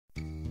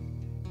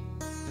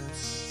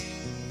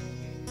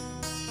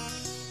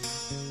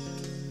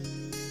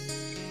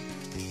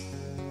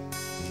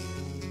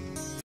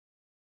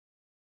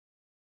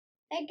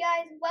Hey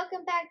guys,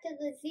 welcome back to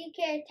the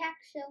ZK Attack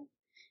Show.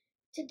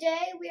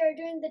 Today we are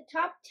doing the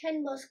top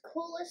 10 most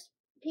coolest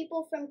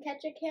people from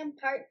Ketchikan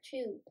Part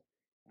 2.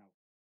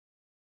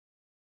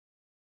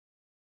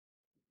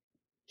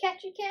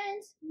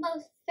 Ketchikan's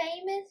most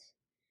famous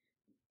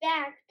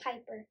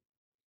bagpiper.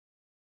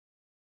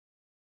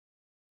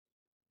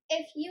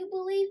 If you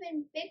believe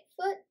in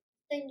Bigfoot,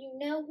 then you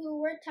know who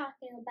we're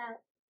talking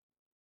about.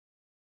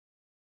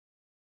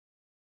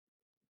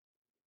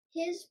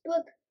 His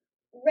book,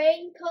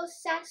 Raincoat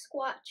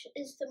Sasquatch,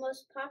 is the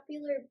most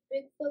popular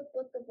Bigfoot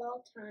book of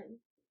all time.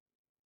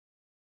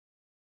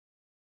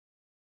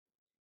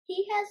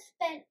 He has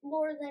spent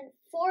more than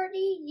 40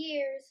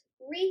 years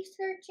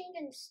researching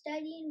and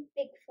studying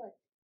Bigfoot.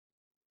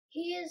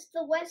 He is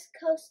the West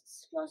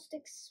Coast's most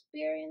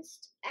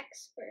experienced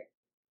expert.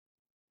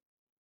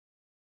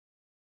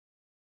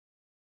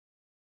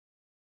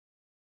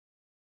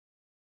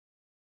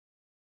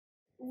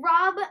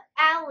 Rob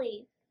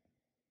Alley.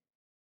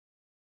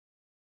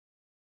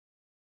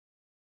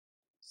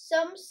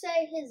 Some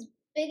say his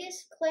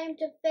biggest claim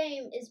to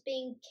fame is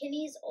being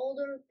Kenny's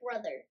older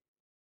brother.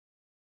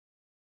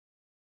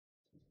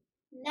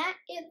 Nat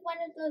is one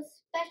of those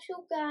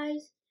special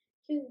guys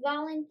who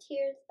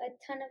volunteers a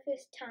ton of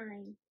his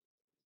time.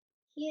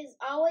 He is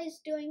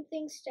always doing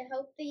things to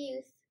help the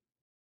youth.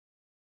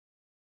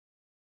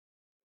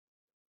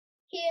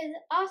 He is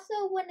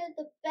also one of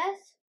the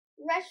best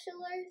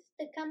wrestlers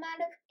to come out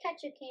of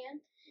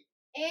Ketchikan,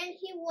 and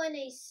he won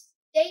a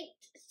state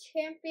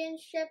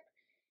championship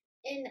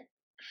in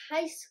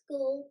high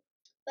school,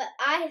 but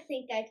I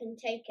think I can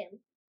take him.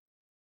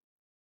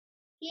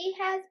 He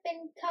has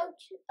been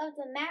coach of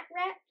the Mat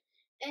Rat,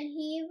 and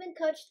he even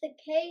coached the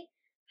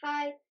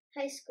High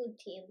school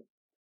team.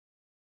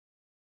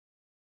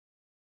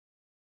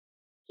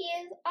 He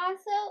is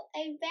also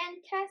a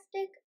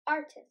fantastic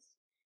artist.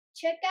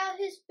 Check out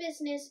his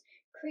business,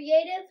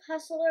 Creative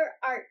Hustler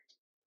Art.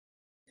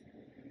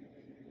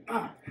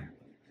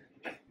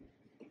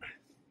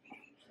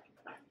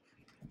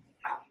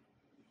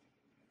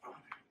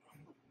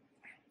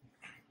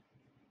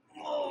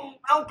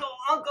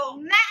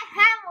 Uncle. Matt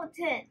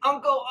Hamilton.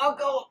 Uncle.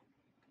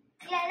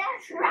 Yeah,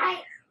 that's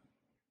right.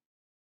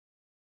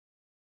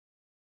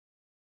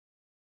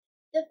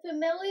 The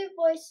familiar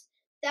voice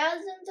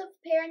thousands of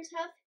parents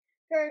have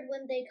heard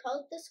when they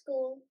called the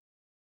school.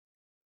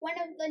 One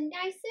of the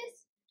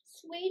nicest,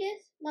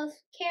 sweetest,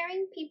 most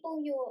caring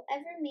people you will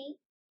ever meet.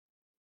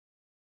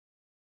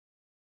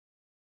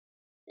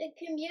 The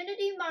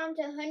community mom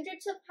to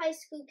hundreds of high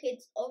school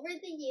kids over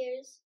the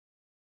years.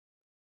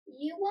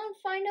 You won't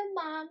find a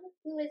mom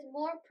who is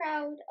more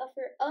proud of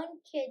her own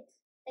kids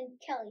than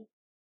Kelly.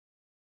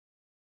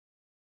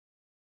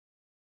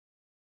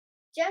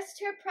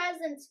 Just her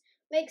presence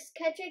makes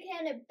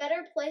Ketchikan a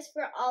better place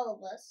for all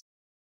of us.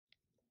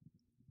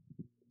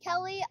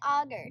 Kelly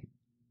Auger.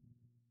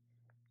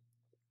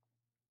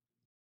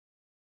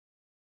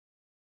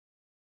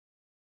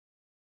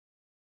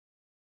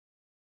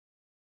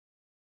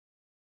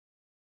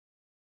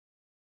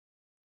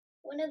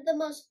 One of the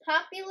most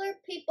popular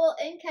people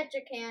in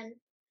Ketchikan.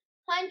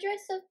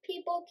 Hundreds of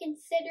people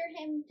consider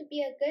him to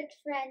be a good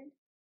friend.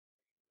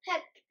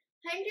 Heck,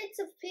 hundreds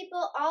of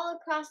people all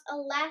across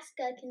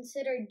Alaska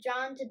consider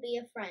John to be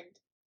a friend.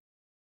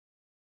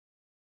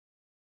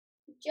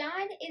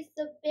 John is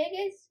the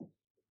biggest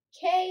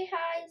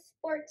K-High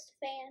sports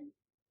fan.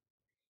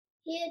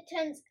 He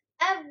attends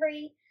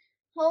every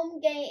home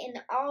game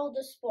in all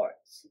the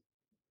sports.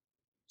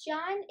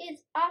 John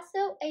is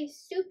also a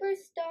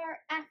superstar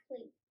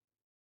athlete.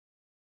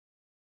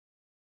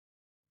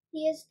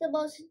 He is the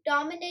most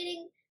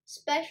dominating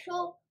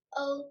special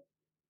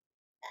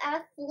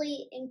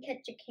athlete in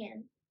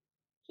Ketchikan.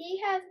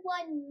 He has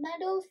won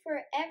medals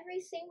for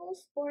every single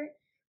sport,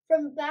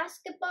 from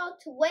basketball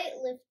to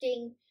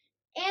weightlifting,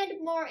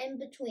 and more in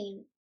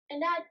between.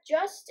 And not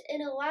just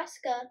in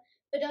Alaska,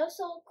 but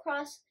also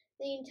across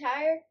the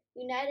entire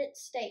United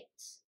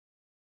States.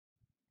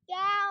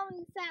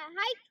 Down, set,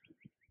 hike.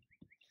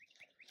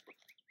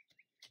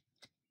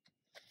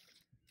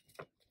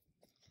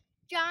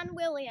 John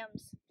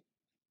Williams.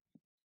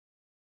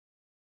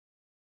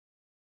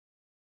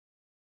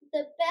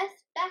 The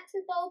best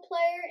basketball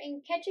player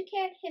in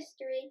Ketchikan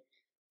history,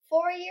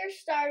 4-year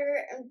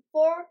starter and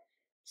 4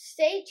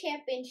 state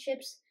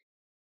championships.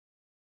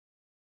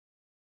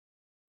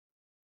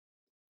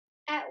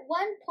 At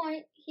one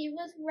point, he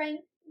was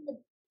ranked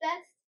the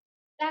best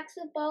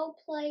basketball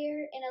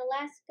player in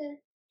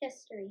Alaska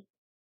history.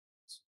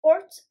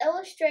 Sports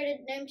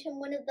Illustrated named him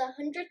one of the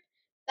 100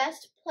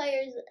 best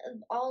players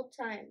of all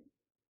time.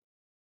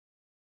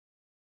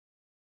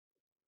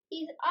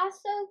 He's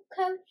also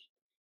coached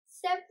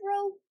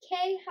several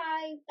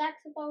K-High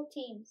basketball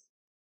teams.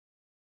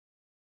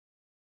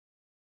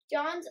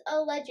 John's a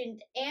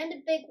legend and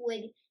a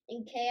bigwig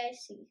in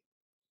KIC.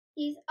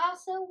 He's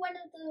also one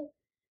of the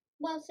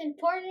most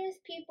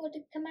important people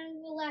to come out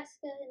of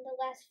Alaska in the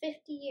last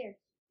 50 years.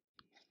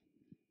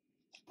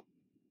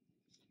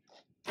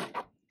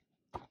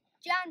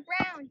 John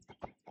Brown.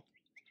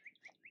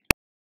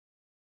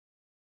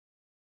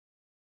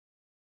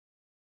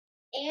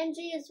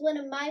 Angie is one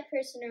of my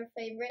personal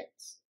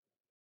favorites.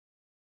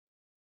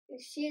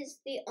 She is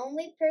the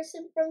only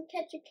person from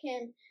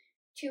Ketchikan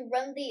to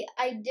run the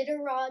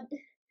Iditarod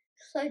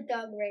sled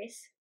dog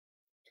race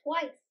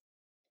twice.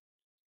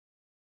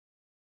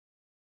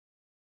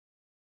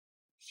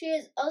 She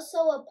is also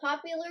a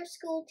popular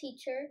school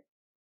teacher.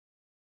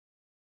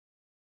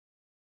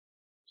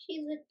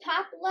 She's a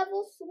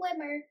top-level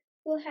swimmer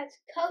who has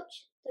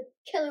coached the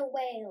killer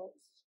whales.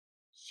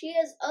 She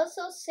has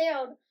also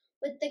sailed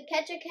with the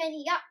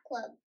Ketchikan Yacht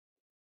Club.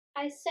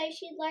 I say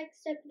she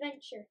likes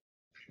adventure.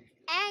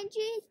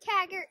 Angie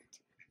Taggart.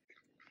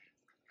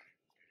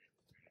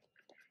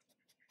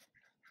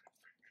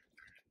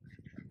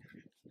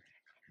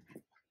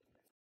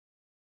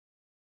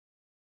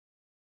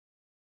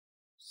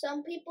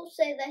 Some people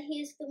say that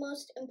he is the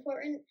most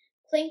important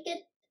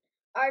Tlingit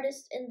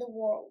artist in the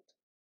world.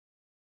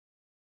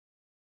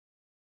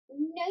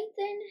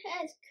 Nathan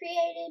has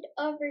created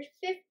over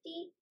 50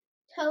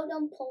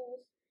 totem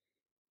poles,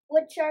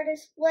 which are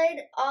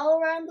displayed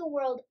all around the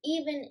world,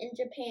 even in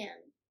Japan.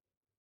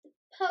 The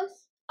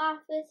post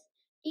office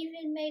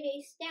even made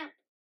a stamp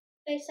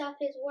based off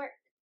his work.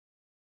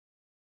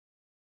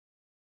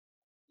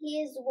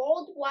 He is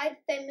worldwide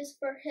famous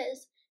for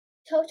his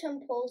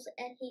totem poles,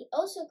 and he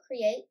also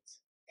creates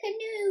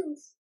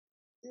canoes,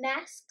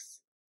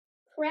 masks,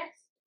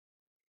 crests,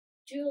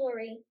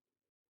 jewelry.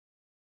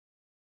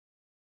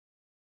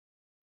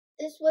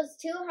 This was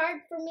too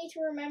hard for me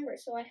to remember,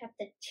 so I have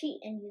to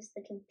cheat and use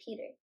the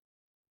computer.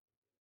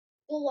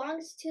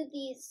 Belongs to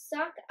the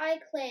Sockeye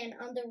clan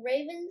on the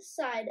Raven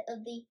side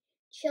of the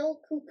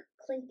Chilkoot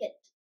Tlingit.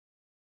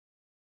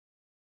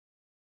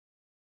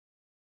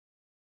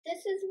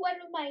 This is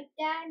one of my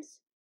dad's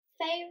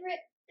favorite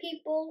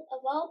people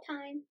of all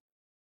time.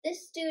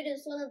 This dude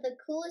is one of the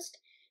coolest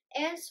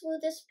and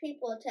smoothest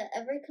people to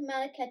ever come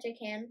out of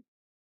Ketchikan.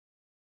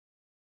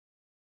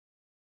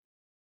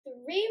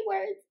 3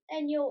 words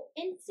and you'll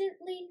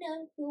instantly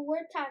know who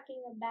we're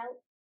talking about.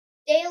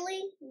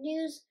 Daily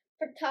news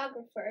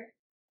photographer.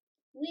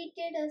 We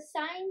did a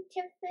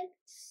scientific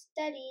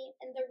study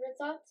and the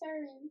results are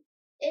in.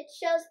 It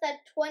shows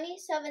that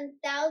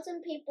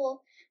 27,000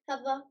 people have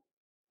a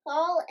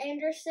Paul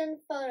Anderson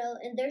photo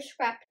in their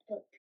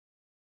scrapbook.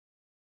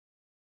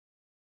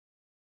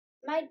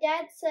 My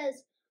dad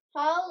says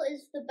Hall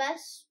is the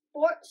best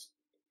sports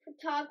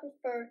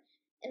photographer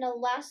in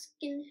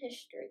Alaskan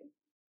history.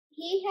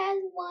 He has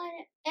won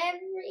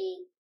every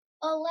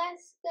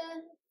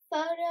Alaska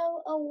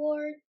photo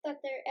award that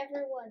there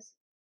ever was,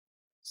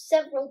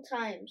 several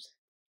times.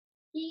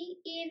 He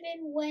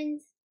even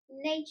wins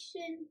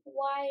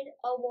nationwide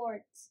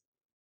awards.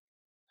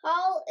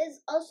 Hall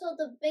is also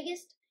the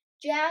biggest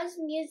jazz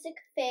music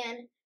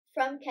fan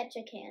from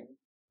Ketchikan.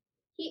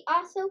 He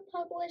also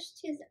published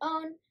his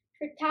own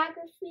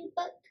photography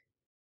book.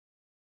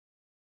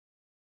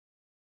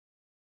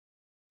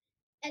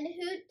 And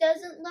who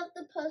doesn't love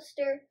the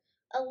poster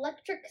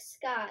Electric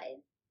Sky?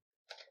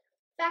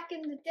 Back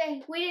in the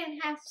day, we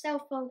didn't have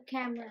cell phone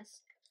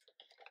cameras.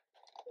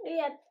 We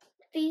had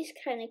these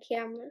kind of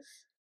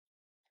cameras.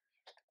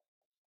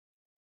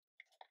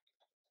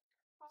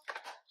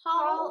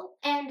 Hall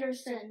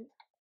Anderson.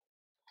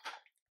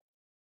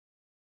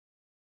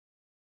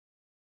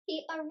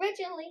 He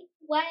originally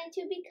wanted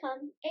to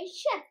become a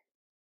chef,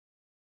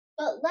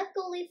 but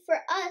luckily for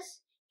us,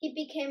 he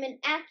became an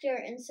actor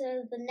instead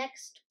of the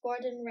next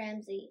Gordon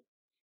Ramsay.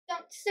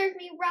 Don't serve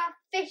me raw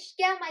fish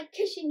down my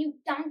kitchen, you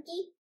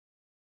donkey!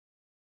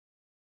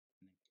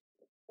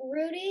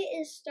 Rudy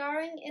is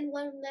starring in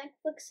one of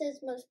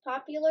Netflix's most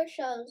popular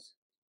shows.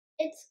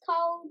 It's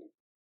called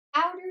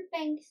Outer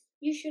Banks.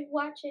 You should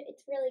watch it,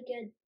 it's really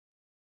good.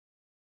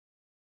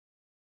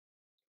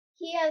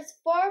 He has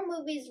 4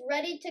 movies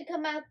ready to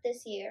come out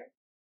this year.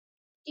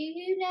 Do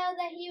you know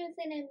that he was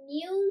in a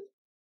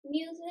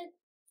music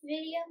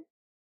video?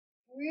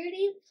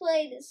 Rudy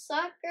played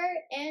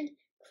soccer and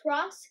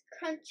cross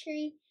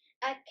country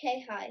at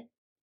K-High.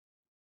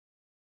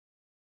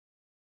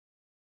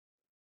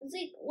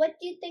 Zeke, what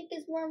do you think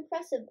is more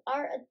impressive?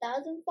 Our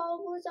 1,000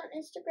 followers on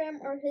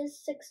Instagram or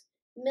his 6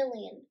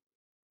 million?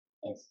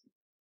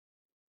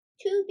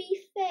 To be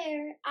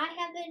fair, I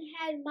haven't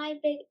had my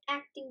big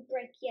acting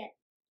break yet,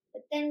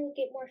 but then we'll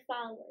get more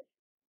followers.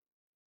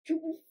 To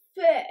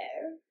be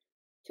fair,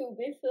 to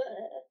be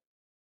fair,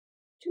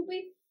 to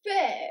be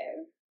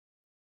fair,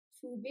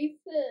 to be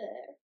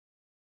fair.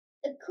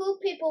 The cool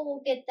people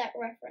will get that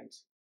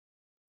reference.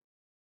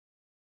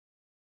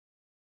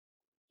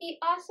 He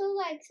also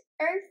likes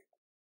earth,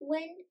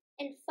 wind,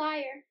 and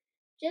fire,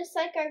 just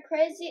like our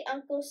crazy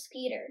Uncle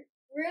Skeeter.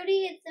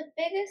 Rudy is the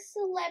biggest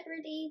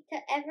celebrity to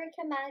ever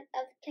come out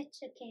of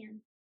Ketchikan.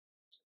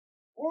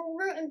 We're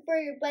rooting for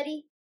you,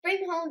 buddy.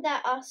 Bring home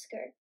that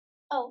Oscar.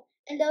 Oh,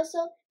 and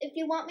also, if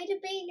you want me to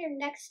be in your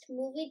next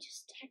movie,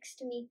 just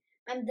text me.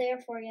 I'm there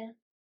for you.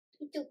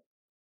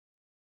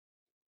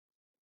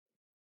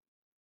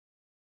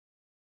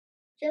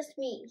 Just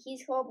me.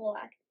 He's horrible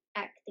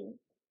acting.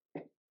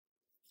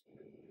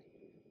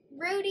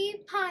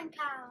 Rudy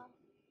Pankow.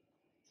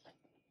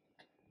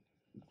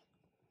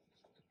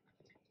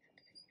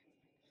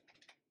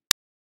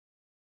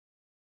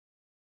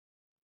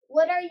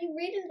 What are you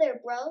reading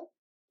there, bro?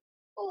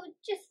 Oh,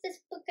 just this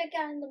book I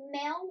got in the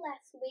mail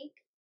last week.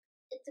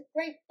 It's a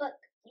great book.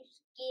 You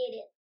should get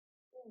it.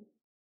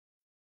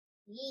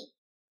 Yeet.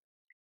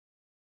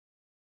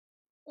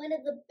 One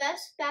of the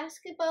best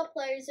basketball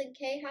players in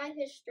K-High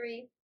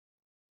history.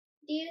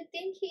 Do you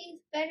think he's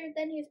better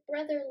than his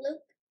brother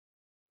Luke?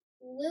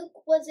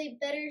 Luke was a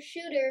better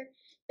shooter,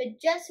 but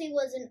Jesse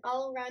was an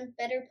all-around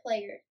better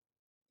player.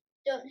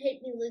 Don't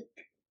hit me,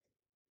 Luke.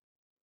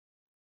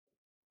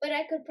 But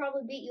I could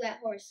probably beat you at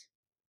horse.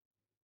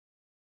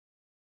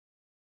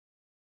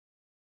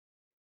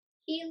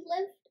 He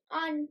lived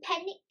on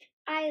Penic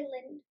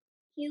Island.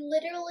 He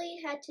literally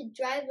had to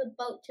drive a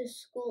boat to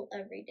school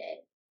every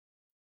day.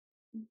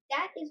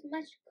 That is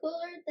much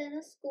cooler than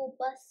a school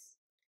bus.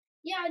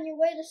 Yeah, on your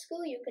way to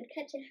school you could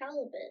catch a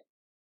halibut.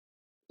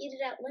 Eat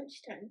it at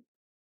lunchtime.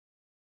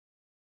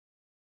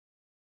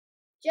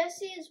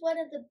 Jesse is one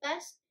of the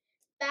best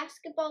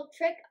basketball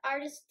trick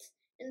artists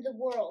in the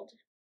world.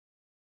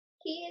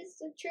 He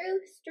is a true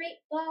street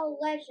ball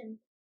legend.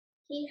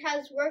 He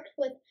has worked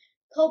with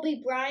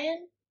Kobe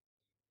Bryant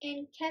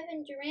and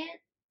Kevin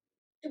Durant,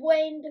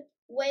 Dwayne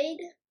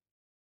Wade,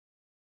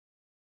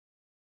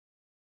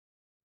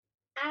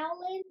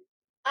 Allen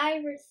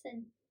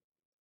Iverson,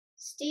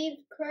 Steve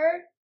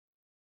Kerr,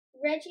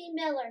 Reggie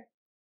Miller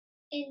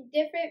in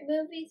different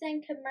movies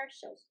and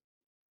commercials.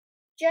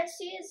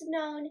 Jesse is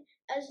known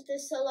as the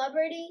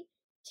celebrity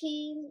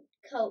team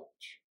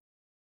coach.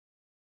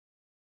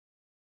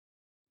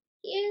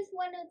 He is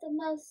one of the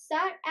most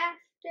sought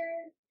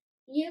after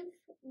youth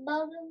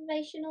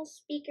motivational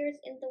speakers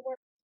in the world.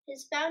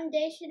 His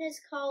foundation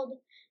is called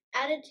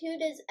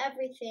Attitude is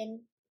Everything.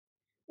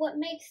 What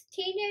makes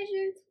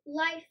teenagers'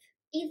 life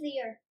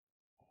easier?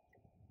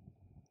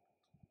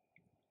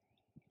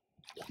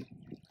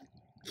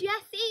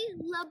 Jesse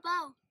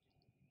LeBeau.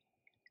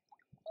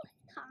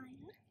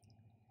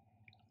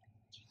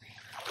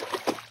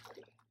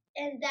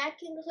 And that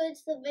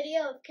concludes the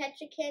video of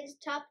Ketchikan's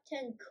Top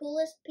 10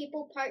 Coolest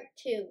People Part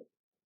 2.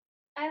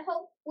 I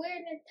hope we're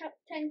in the top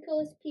 10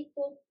 coolest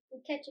people in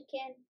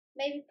Ketchikan,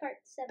 maybe Part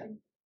 7.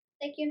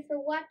 Thank you for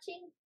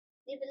watching.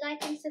 Leave a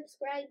like and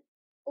subscribe.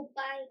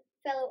 Goodbye,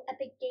 fellow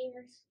epic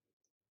gamers.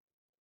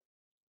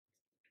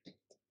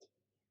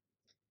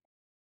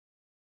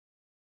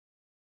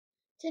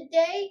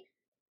 Today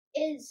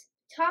is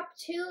top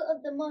 2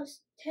 of the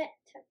most top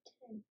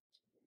 10.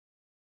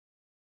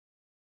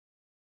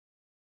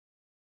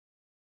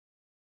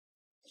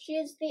 She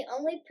is the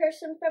only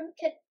person from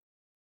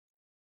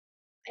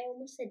I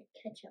almost said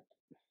ketchup.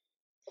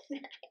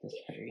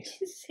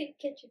 Just say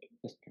ketchup.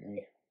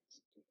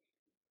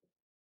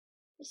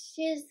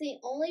 She is the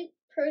only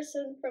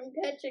person from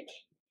Ketchikan.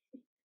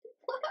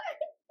 What?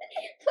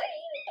 What are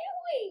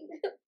you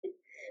doing?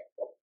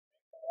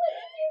 What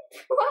is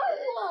your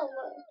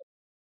problem?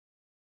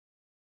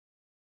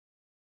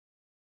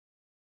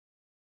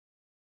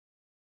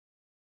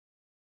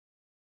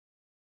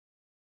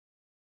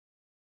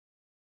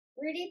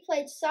 Rudy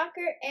played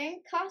soccer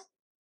and cross.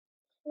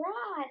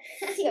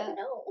 I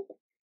know.